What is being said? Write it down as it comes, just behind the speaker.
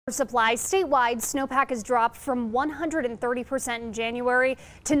Supply statewide, snowpack has dropped from 130% in January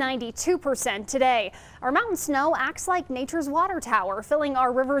to 92% today. Our mountain snow acts like nature's water tower, filling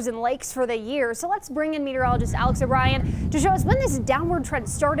our rivers and lakes for the year. So let's bring in meteorologist Alex O'Brien to show us when this downward trend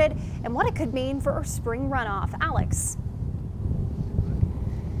started and what it could mean for our spring runoff. Alex.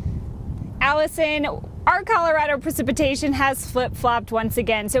 Allison, our Colorado precipitation has flip-flopped once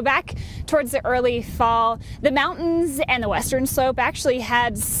again. So back towards the early fall, the mountains and the western slope actually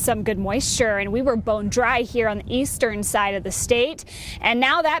had some good moisture, and we were bone dry here on the eastern side of the state. And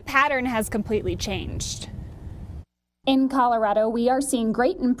now that pattern has completely changed. In Colorado, we are seeing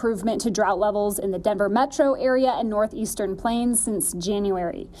great improvement to drought levels in the Denver metro area and northeastern plains since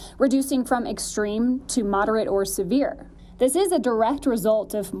January, reducing from extreme to moderate or severe. This is a direct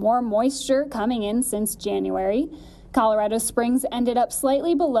result of more moisture coming in since January. Colorado Springs ended up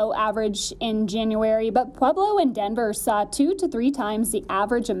slightly below average in January, but Pueblo and Denver saw 2 to 3 times the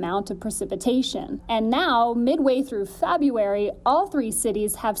average amount of precipitation. And now, midway through February, all 3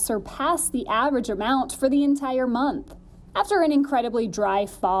 cities have surpassed the average amount for the entire month. After an incredibly dry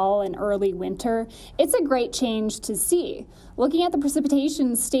fall and early winter, it's a great change to see. Looking at the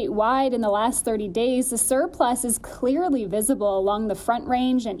precipitation statewide in the last 30 days, the surplus is clearly visible along the Front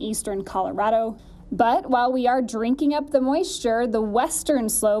Range and eastern Colorado. But while we are drinking up the moisture, the western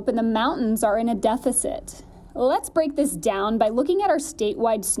slope and the mountains are in a deficit. Let's break this down by looking at our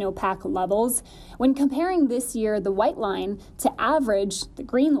statewide snowpack levels. When comparing this year, the white line, to average, the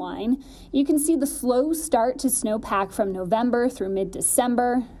green line, you can see the slow start to snowpack from November through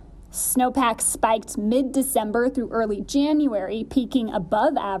mid-December. Snowpack spiked mid-December through early January, peaking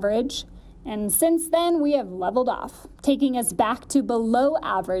above average. And since then, we have leveled off, taking us back to below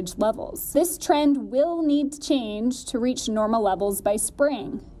average levels. This trend will need to change to reach normal levels by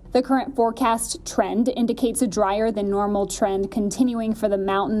spring. The current forecast trend indicates a drier than normal trend continuing for the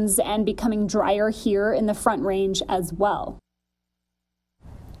mountains and becoming drier here in the Front Range as well.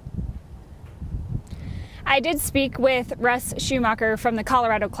 I did speak with Russ Schumacher from the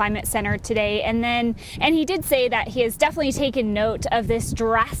Colorado Climate Center today, and he did say that he has definitely taken note of this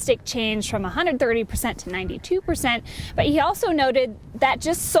drastic change from 130% to 92%, but he also noted that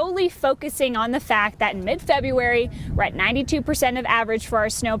just solely focusing on the fact that in mid-February we're at 92% of average for our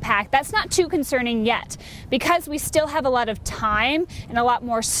snowpack, that's not too concerning yet, because we still have a lot of time and a lot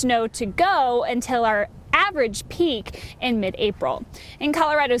more snow to go until our average peak in mid-April. In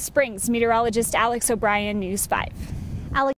Colorado Springs, meteorologist Alex O'Brien, News 5.